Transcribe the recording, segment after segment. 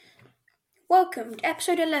Welcome to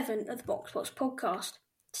episode 11 of the Boxbox podcast.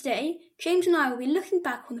 Today, James and I will be looking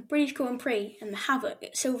back on the British Grand Prix and the havoc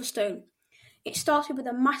at Silverstone. It started with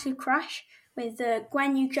a massive crash with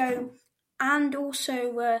Guan Yu Zhou and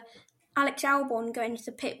also Alex Albon going into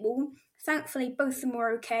the pit wall. Thankfully, both of them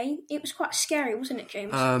were okay. It was quite scary, wasn't it,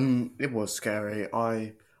 James? It was scary.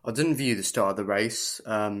 I didn't view the start of the race.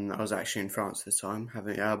 I was actually in France at the time,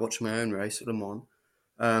 having watching my own race at Le Mans.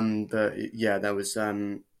 But yeah, there was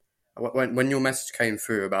when your message came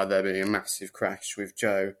through about there being a massive crash with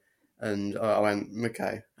Joe, and I went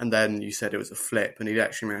okay, and then you said it was a flip, and he'd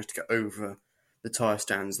actually managed to get over the tyre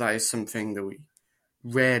stands. That is something that we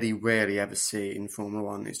rarely ever see in Formula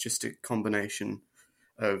One. It's just a combination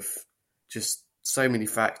of just so many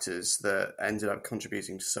factors that ended up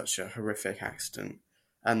contributing to such a horrific accident.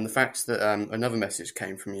 And the fact that another message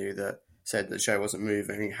came from you that said that Joe wasn't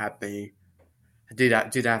moving did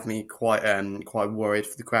have me quite worried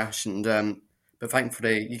for the crash. And but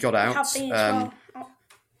thankfully he got out. Yeah.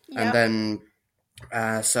 And then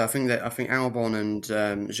so I think Albon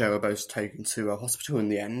and Joe were both taken to a hospital in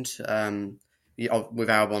the end. With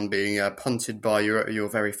Albon being punted by your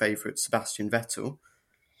very favourite Sebastian Vettel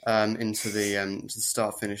into the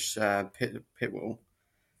start-finish pit wall.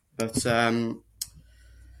 But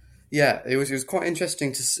yeah, it was quite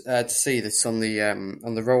interesting to see this on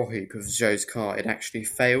the roll hoop of Zhou's car. It actually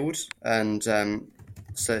failed, and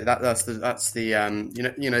so that's the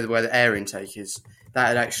you know where the air intake is. That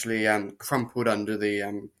had actually crumpled under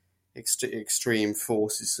the extreme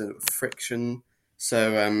forces of friction.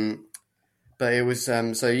 So, but it was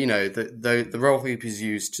the roll hoop is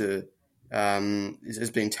used to is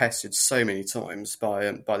being tested so many times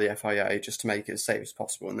by the FIA just to make it as safe as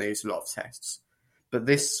possible, and they use a lot of tests. But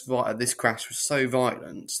this crash was so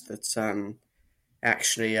violent that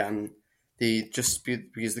actually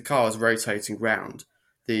because the car was rotating round,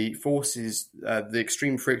 the forces, the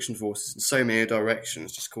extreme friction forces in so many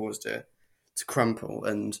directions just caused it to crumple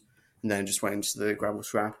and then just went into the gravel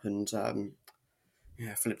trap and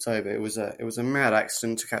flipped over. It was a mad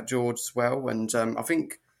accident. Took out George as well, and I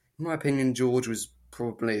think, in my opinion, George was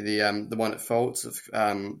probably the one at fault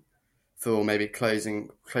for maybe closing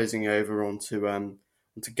over onto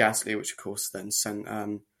Gasly, which of course then sent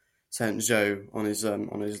Zhou on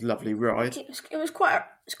his lovely ride. It was quite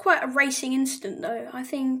a racing incident, though. I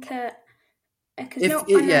think if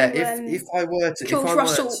I were to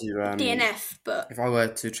DNF, but if I were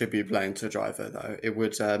to attribute blame to a driver, though, it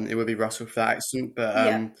would be Russell for that accident. But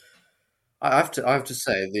I have to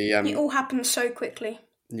say it all happened so quickly.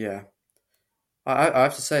 Yeah. I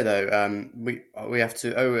have to say though, we have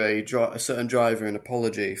to owe a certain driver an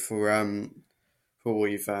apology for what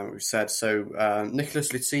we've said. So Nicholas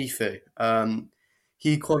Latifi,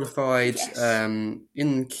 he qualified in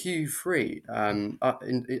Q3, up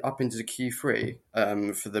into the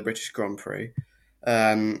Q3 for the British Grand Prix.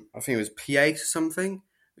 I think it was P8 or something,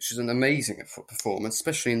 which is an amazing performance,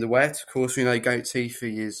 especially in the wet. Of course, we know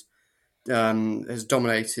Latifi has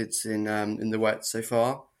dominated in the wet so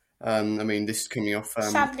far. I mean, this is coming off.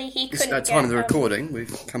 Sadly, he couldn't. At the time of the recording,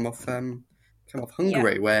 we've come off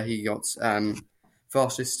Hungary, where he got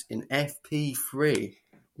fastest in FP3.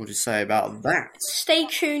 What do you say about that? Stay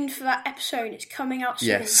tuned for that episode. It's coming out soon.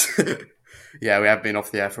 Yes, yeah, we have been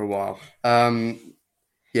off the air for a while.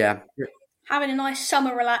 Yeah, having a nice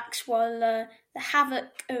summer relax while the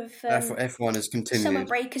havoc of F1 has continued. Summer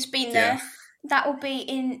break has been there. That will be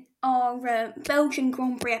in our Belgian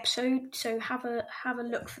Grand Prix episode, so have a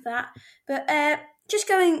look for that. But just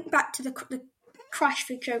going back to the crash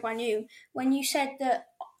for Zhou Guan Yu, when you said that,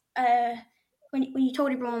 when you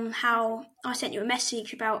told everyone how I sent you a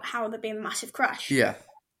message about how there'd been a massive crash. Yeah.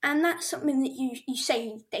 And that's something that you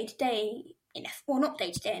say day to day in not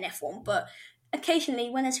day to day in F1, but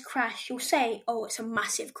occasionally when there's a crash, you'll say, "Oh, it's a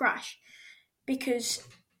massive crash," because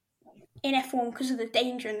in F1, because of the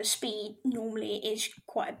danger and the speed, normally it is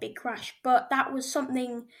quite a big crash. But that was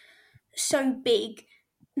something so big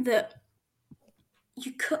that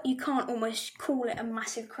you can't almost call it a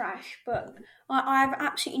massive crash. But I have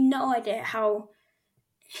absolutely no idea how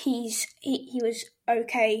he was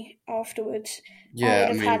okay afterwards. Yeah,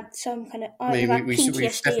 I would have had some kind of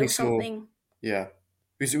PTSD or something. Yeah,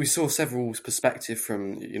 we saw several perspectives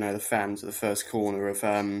from the fans at the first corner of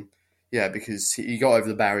because he got over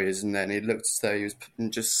the barriers and then it looked as though he was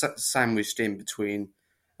just sandwiched in between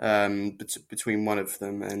one of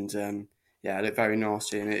them, and it looked very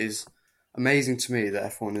nasty. And it is amazing to me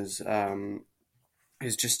that F1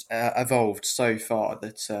 has just evolved so far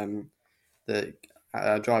that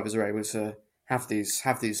drivers are able to have these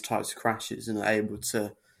types of crashes and are able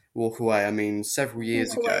to walk away. I mean, several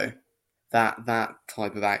years ago, that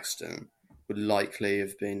type of accident would likely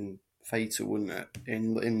have been fatal, wouldn't it,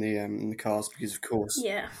 in the cars? Because of course,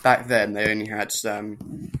 Yeah. back then they only had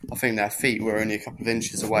I think their feet were only a couple of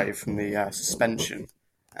inches away from the suspension,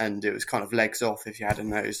 and it was kind of legs off if you had a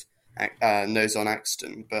nose-on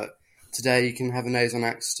accident. But today you can have a nose-on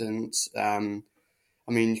accident. I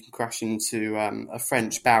mean, you can crash into a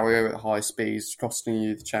French barrier at high speeds, costing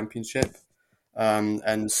you the championship,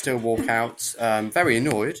 and still walk out very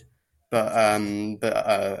annoyed,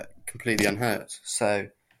 but completely unhurt. So,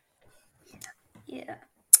 Yeah.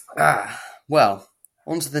 well,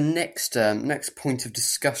 on to the next point of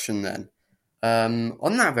discussion then.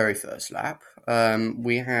 On that very first lap,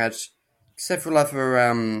 we had several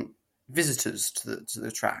other visitors to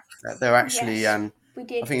the track. There were actually, Yes, we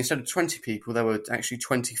did. I think instead of 20 people, there were actually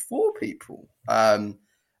 24 people.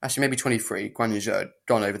 Actually, maybe 23. Guan Yu Zhou had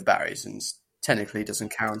gone over the barriers and technically doesn't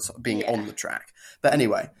count being on the track. But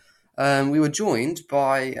anyway, we were joined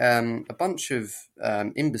by a bunch of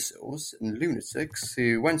imbeciles and lunatics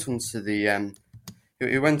who went onto the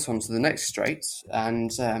next straight and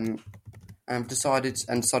decided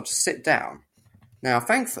to sit down. Now,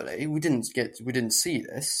 thankfully, we didn't see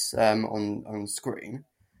this on screen,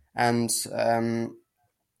 and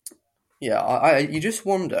you just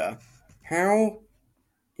wonder how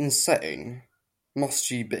insane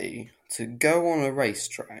must you be to go on a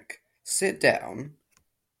racetrack, sit down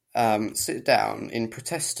in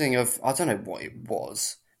protesting of, I don't know what it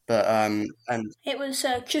was, but and it was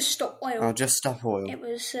Just Stop Oil. Oh, Just Stop Oil. It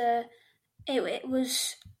was it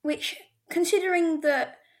was, which, considering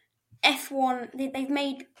that F1 they've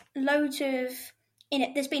made loads of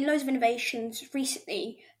there's been loads of innovations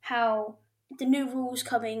recently. How the new rules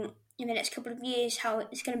coming in the next couple of years, how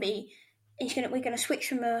it's going to be, we're going to switch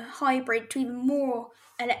from a hybrid to even more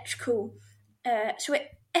electrical. So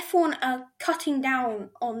F1 are cutting down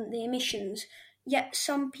on the emissions. Yet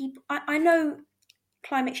some people, I know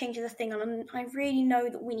climate change is a thing, and I really know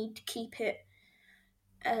that we need to keep it.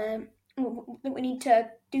 That we need to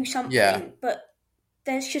do something, but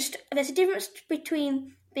there's a difference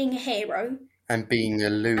between being a hero and being a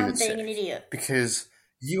lunatic, and being an idiot. Because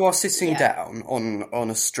you are sitting down on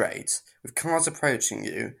a straight with cars approaching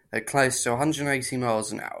you at close to 180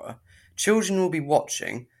 miles an hour. Children will be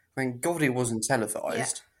watching. Thank God it wasn't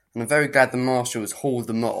televised, and I'm very glad the marshals hauled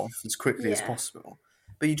them off as quickly as possible.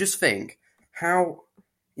 But you just think, how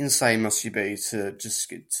insane must you be to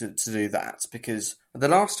do that? Because the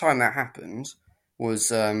last time that happened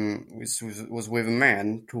was with a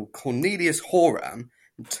man called Cornelius Horan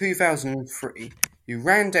in 2003, who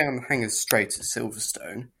ran down the Hangers Strait at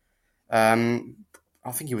Silverstone.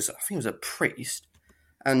 I think he was a priest,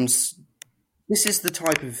 and this is the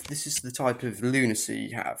type of lunacy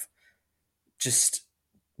you have, just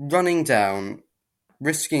running down,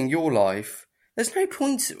 risking your life. There's no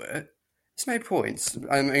point to it. There's no point.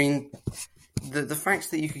 I mean, the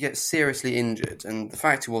fact that you could get seriously injured and the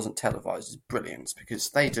fact it wasn't televised is brilliant, because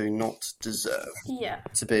they do not deserve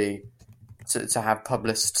to have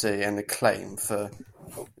publicity and acclaim for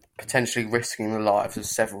potentially risking the lives of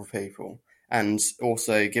several people and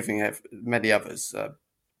also giving many others a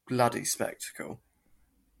bloody spectacle.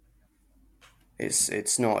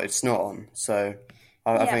 It's not on. So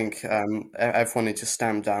I think everyone needs to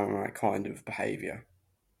stand down on that kind of behaviour.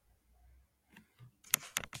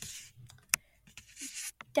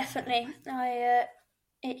 Definitely,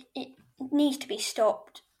 it needs to be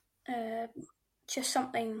stopped. Just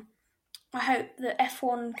something. I hope that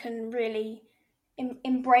F1 can really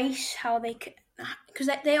embrace how they can, because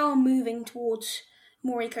they are moving towards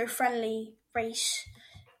more eco-friendly race.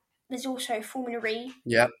 There's also Formula E,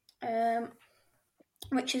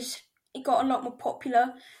 which has got a lot more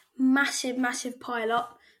popular. Massive pile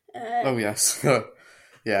up. Oh yes.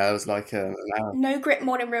 Yeah, it was like an hour. No grip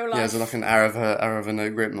mod in real life. Yeah, it was like an hour of a no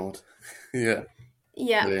grip mod. Yeah.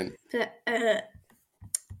 Brilliant.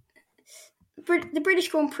 But the British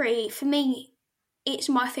Grand Prix, for me, it's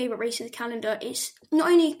my favourite race of the calendar. It's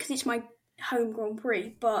not only because it's my home Grand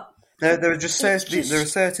Prix, but there are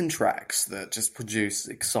certain tracks that just produce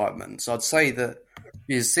excitement. So I'd say that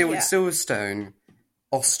Silverstone,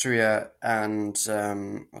 Austria, and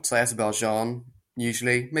I'd say Azerbaijan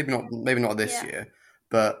usually. Maybe not this year,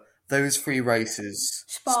 but those three races.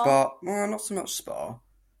 Spa. Well, not so much Spa.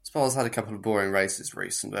 Spa's had a couple of boring races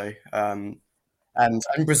recently. And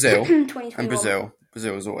Brazil. And Brazil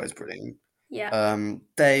is always brilliant. Yeah.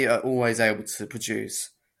 They are always able to produce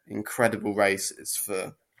incredible races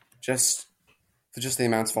for just the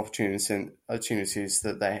amount of opportunities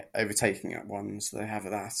that they're overtaking at ones they have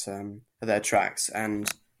at their tracks, and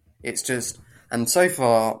it's just, and so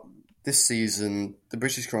far this season the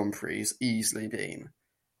British Grand Prix has easily been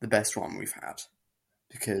the best one we've had,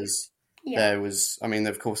 because Yeah. there was, I mean,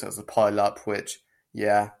 of course, there was a pile up, which,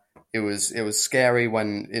 yeah, it was scary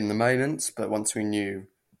when in the moments, but once we knew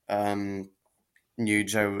Zhou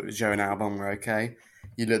and Albon were okay,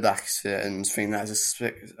 you look back at it and think that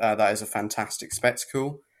is a fantastic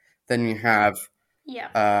spectacle. Then you have Yeah.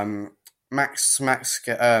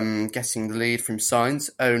 Getting the lead from Sainz,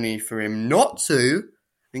 only for him not to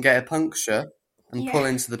and get a puncture and Yeah. pull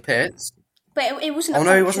into the pits. But it wasn't a Oh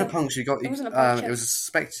puncture. no, it wasn't a puncture. It wasn't a puncture. It was a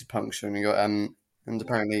suspected puncture, and he got and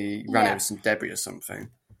apparently ran Yeah. over some debris or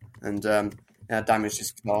something, and damaged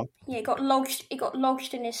his car. Yeah, it got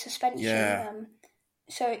lodged in his suspension. Yeah.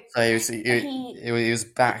 So he was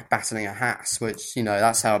back battling a Haas, which, you know,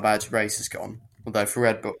 that's how a bad race has gone. Although for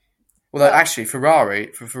Red Bull, actually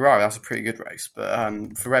Ferrari, that's a pretty good race,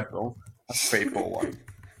 but for Red Bull, that's a pretty poor one.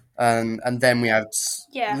 And then we had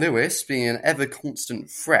Lewis being an ever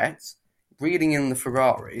constant threat, reeling in the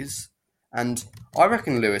Ferraris, and I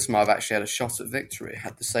reckon Lewis might have actually had a shot at victory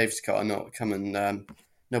had the safety car not come and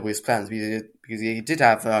nobody his plans, because he did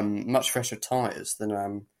have much fresher tyres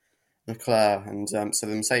than Leclerc, and so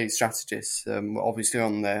the Mercedes strategists were obviously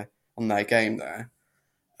on their game there.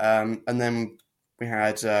 And then we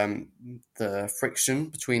had the friction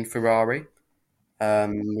between Ferrari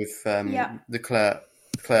with Leclerc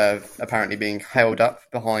apparently being held up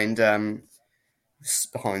behind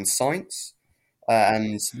Sainz.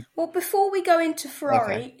 Well, before we go into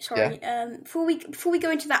Ferrari, okay, before we go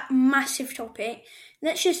into that massive topic,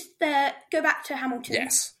 let's just go back to Hamilton.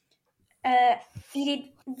 Yes. He did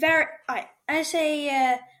as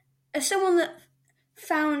someone that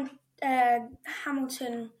found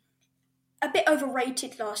Hamilton a bit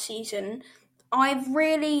overrated last season. I've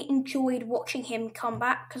really enjoyed watching him come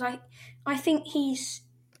back, because I think he's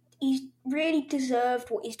really deserved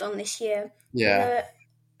what he's done this year. Yeah.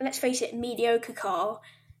 Let's face it, mediocre car.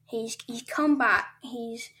 He's come back.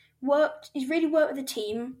 He's really worked with the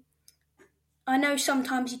team. I know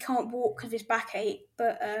sometimes he can't walk because of his backache,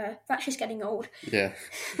 but that's just getting old. Yeah,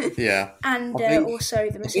 yeah. And also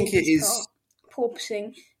the Mercedes car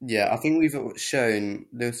porpoising. Yeah, I think Lewis has shown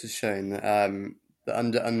that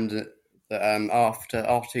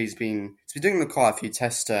after he's been doing quite a few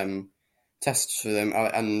tests for them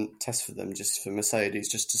and tests for them just for Mercedes,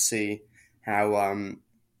 just to see how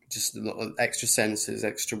just a lot of extra sensors,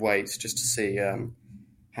 extra weights, just to see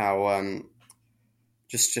how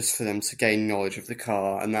just for them to gain knowledge of the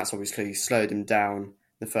car, and that's obviously slowed him down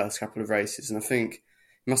the first couple of races. And I think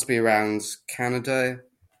it must be around Canada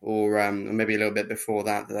or maybe a little bit before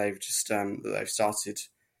that they've just that they've started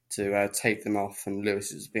to take them off, and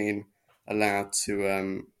Lewis has been allowed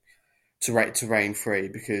to reign free,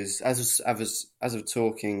 because as of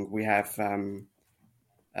talking, we have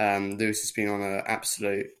Lewis has been on an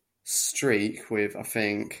absolute streak with, I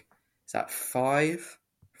think, is that five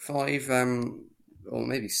or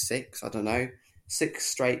maybe six, I don't know, 6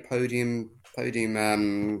 straight podium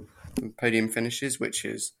finishes, which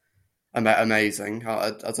is amazing.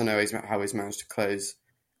 I don't know how he's managed to close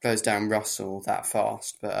down Russell that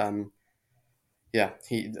fast, but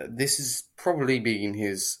this has probably been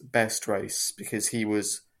his best race, because he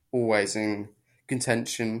was always in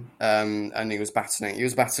contention, and he was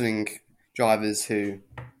battling drivers who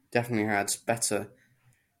definitely had better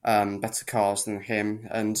cars than him,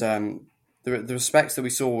 and the respects that we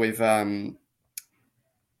saw with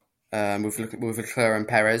Leclerc and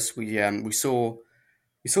Perez, we saw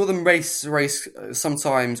them race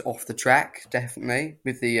sometimes off the track, definitely,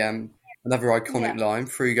 with the another iconic line,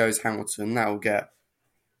 "Through goes Hamilton." That'll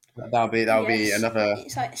be another,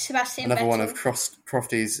 it's like Sebastian another Vettel. one of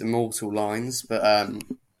Crofty's immortal lines. But I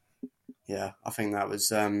think that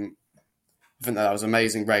was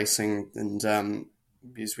amazing racing, and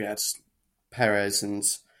because we had Perez and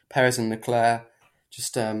Leclerc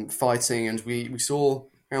just fighting, and we saw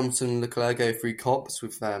Hamilton and Leclerc go through cops,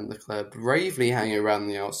 with Leclerc bravely hanging around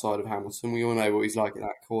the outside of Hamilton. We all know what he's like at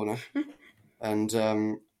that corner, and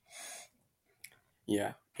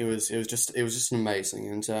it was just amazing,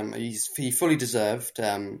 and he fully deserved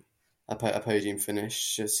a podium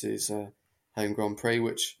finish, just his home Grand Prix,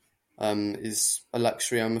 which is a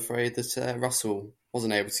luxury, I'm afraid, that Russell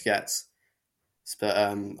wasn't able to get. But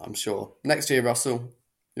I'm sure next year, Russell,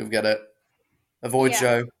 you'll get it. Avoid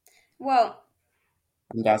Zhou. Well,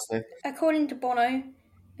 and Gasly. According to Bono,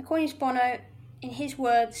 in his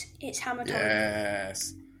words, it's Hamilton.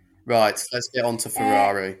 Yes. Right, let's get on to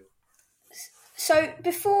Ferrari. So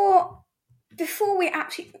before we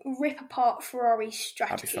absolutely rip apart Ferrari's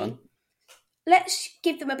strategy, let's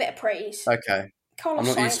give them a bit of praise. Okay. Carlos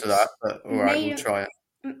I'm not used to that, but all right, we'll try it.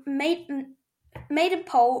 Maiden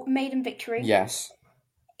pole, maiden victory. Yes.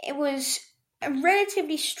 it was a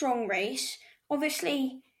relatively strong race.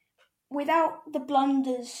 Obviously, without the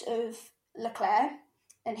blunders of Leclerc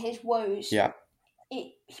and his woes, Yeah.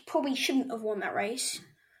 he probably shouldn't have won that race.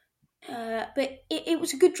 But it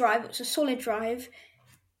was a good drive. It was a solid drive.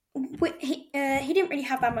 He didn't really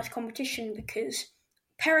have that much competition because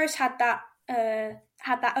Perez had that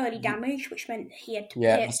early damage, which meant he had to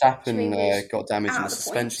Yeah, pit. So he was Verstappen got damage in out the of the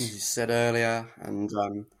suspension, as points. you said earlier, and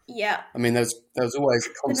Yeah, I mean, there was always a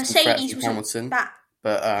the constant threat Mercedes from wasn't Hamilton, that.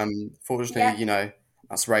 but fortunately, Yeah,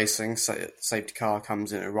 that's racing. So the safety car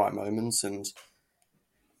comes in at the right moments,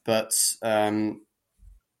 but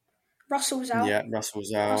Russell was yeah, out. Russell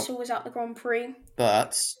was out. Russell was out the Grand Prix, But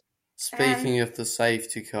and speaking of the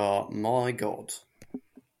safety car, my God,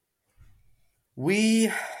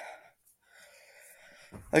 we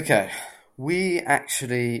we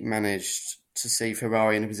actually managed to see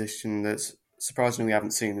Ferrari in a position that surprisingly we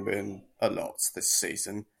haven't seen them in a lot this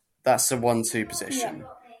season. That's a 1-2 yeah, position,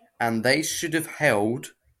 and they should have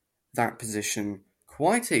held that position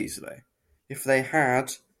quite easily if they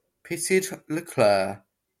had pitted Leclerc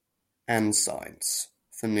and Sainz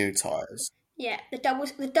for new tyres. yeah.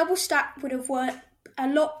 The double stack would have worked a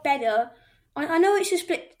lot better. I know it's a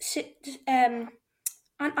split.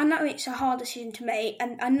 I know it's a hard decision to make,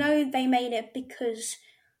 and I know they made it because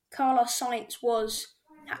Carlos Sainz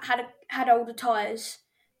had older tyres,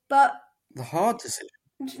 but The hard decision.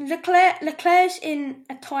 Leclerc's in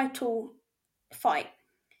a title fight.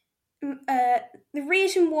 The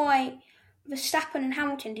reason why Verstappen and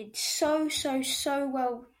Hamilton did so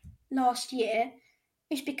well last year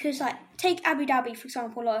is because, like, take Abu Dhabi for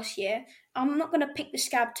example. Last year, I'm not going to pick the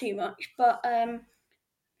scab too much, but one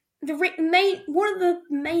of the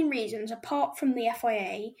main reasons, apart from the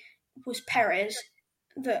FIA, was Perez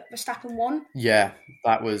that Verstappen won. Yeah,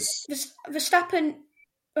 that was. Verstappen,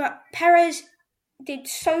 Perez did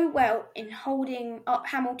so well in holding up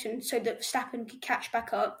Hamilton so that Verstappen could catch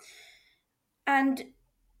back up, and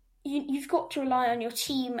you've got to rely on your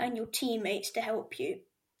team and your teammates to help you.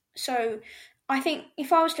 So I think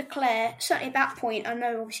if I was Leclerc, certainly at that point, I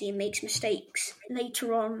know obviously he makes mistakes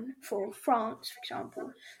later on for France, for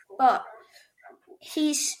example, but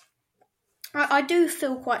I do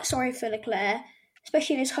feel quite sorry for Leclerc,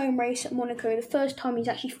 especially in his home race at Monaco, the first time he's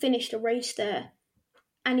actually finished a race there,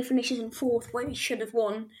 and he finishes in fourth where he should have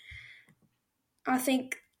won. I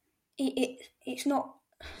think it's not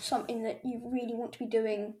something that you really want to be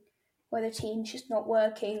doing where the team's just not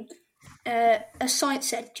working. As Sainz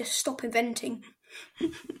said, just stop inventing.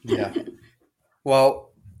 Yeah.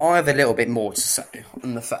 Well, I have a little bit more to say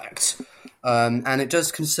on the fact. And it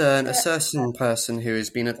does concern a certain person who has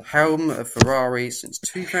been at the helm of Ferrari since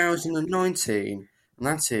 2019, and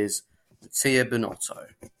that is Mattia Binotto.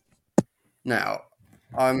 Now,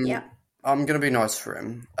 Yeah, I'm going to be nice for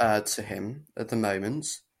him, to him at the moment.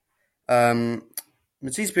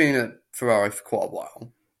 Mattia's been at Ferrari for quite a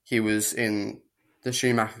while. He was in the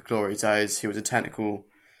Schumacher glory days. He was a technical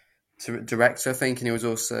director, I think, and he was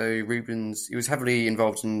also Rubens. He was heavily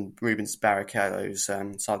involved in Rubens Barrichello's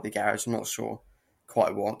side of the garage. I'm not sure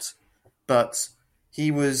quite what, but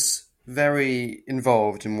he was very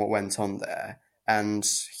involved in what went on there, and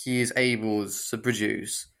he is able to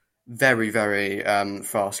produce very, very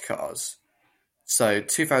fast cars. So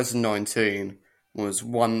 2019 was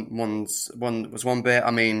one bit.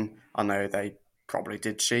 I mean, I know they probably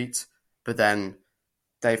did cheat, but then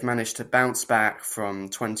they've managed to bounce back from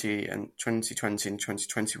 2020 and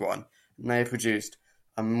 2021, and they have produced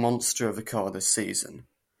a monster of a car this season.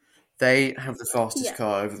 They have the fastest yeah,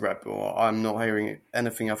 car over Red Bull. I'm not hearing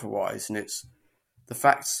anything otherwise, and it's the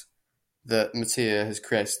fact that Mattia has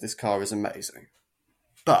created this car is amazing.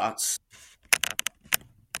 But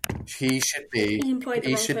he should be he's employed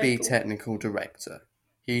the wrong people. technical director.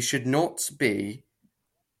 He should not be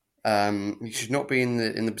in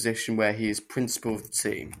the position where he is principal of the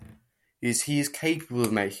team. He is capable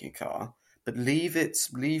of making a car, but leave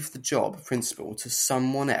the job of principal to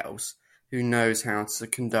someone else who knows how to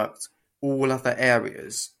conduct all other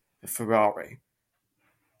areas of Ferrari.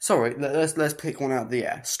 Sorry, let's pick one out of the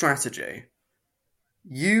air. Strategy.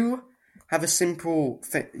 You have a simple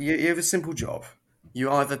you have a simple job. You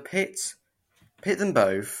either pit them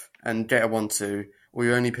both and get a 1-2, or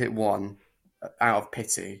you only pit one out of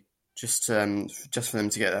pity just for them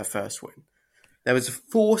to get their first win. There was a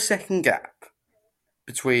 4-second gap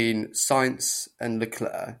between Sainz and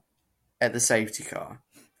Leclerc at the safety car.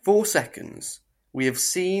 4 seconds. We've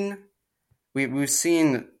seen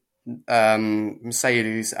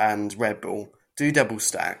Mercedes and Red Bull do double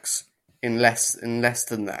stacks in less than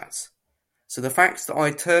that. So the fact that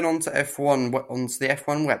I turn onto the F1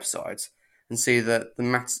 website and see that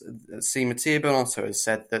Mattia Binotto has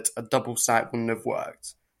said that a double stack wouldn't have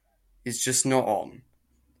worked is just not on.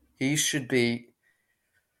 He should be.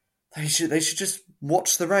 They should just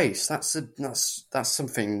watch the race. That's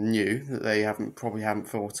something new that they probably haven't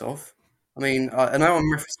thought of. I mean, I know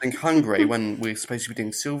I'm referencing Hungary when we're supposed to be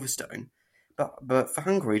doing Silverstone, but for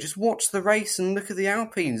Hungary, just watch the race and look at the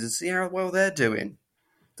Alpines and see how well they're doing.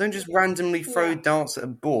 Don't just randomly throw darts at a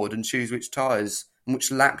board and choose which tyres and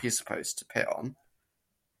which lap you're supposed to pit on.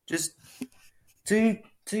 Just do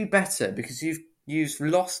better, because you've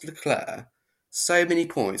lost Leclerc so many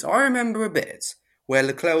points. I remember a bit where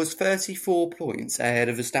Leclerc was 34 points ahead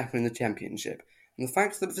of Verstappen in the championship, and the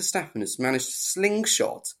fact that Verstappen has managed to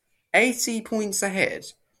slingshot 80 points ahead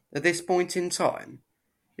at this point in time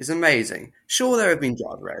is amazing. Sure, there have been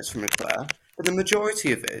driver errors from Leclerc, but the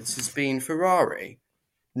majority of it has been Ferrari.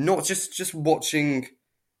 Not just watching,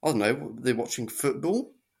 I don't know, they're watching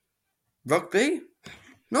football? Rugby?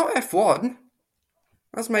 Not F1.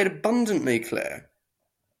 That's made abundantly clear.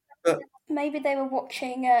 But maybe they were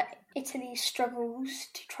watching Italy's struggles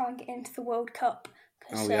to try and get into the World Cup,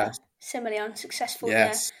 because similarly unsuccessful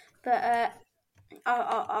there. But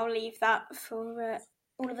I'll leave that for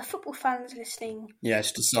all of the football fans listening.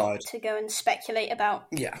 Yes, decide to go and speculate about.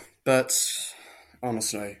 Yeah, but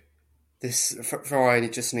honestly, this Ferrari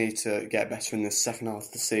just need to get better in the second half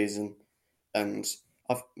of the season, and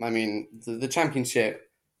the championship,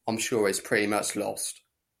 I'm sure, is pretty much lost.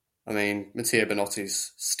 I mean, Mattia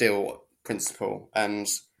Binotto's still principal, and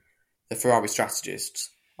the Ferrari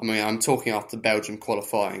strategists, I mean, I'm talking after Belgium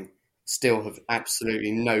qualifying, still have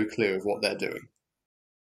absolutely no clue of what they're doing.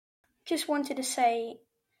 Just wanted to say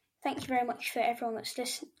thank you very much for everyone that's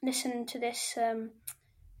listened to this.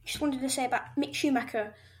 Just wanted to say about Mick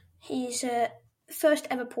Schumacher, his first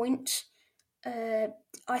ever points.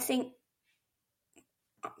 I think,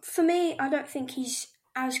 for me, I don't think he's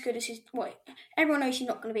as good as his. Well, everyone knows he's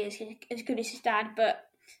not going to be as good as his dad, but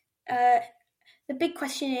the big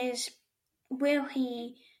question is, will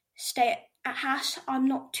he stay at Haas? I'm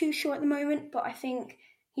not too sure at the moment, but I think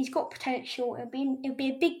he's got potential. It'll be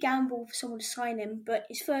a big gamble for someone to sign him, but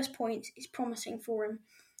his first points is promising for him.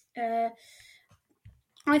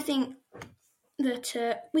 I think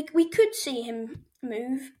that we could see him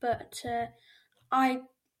move, but I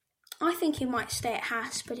think he might stay at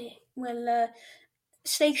Haas. But it will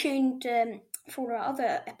stay tuned for our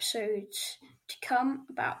other episodes to come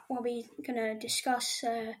about what we're going to discuss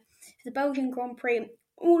the Belgian Grand Prix,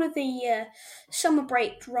 all of the summer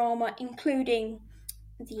break drama, including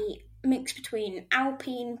the mix between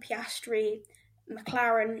Alpine, Piastri,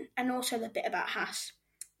 McLaren, and also the bit about Haas.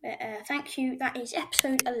 Thank you. That is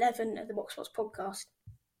episode 11 of the Box Podcast.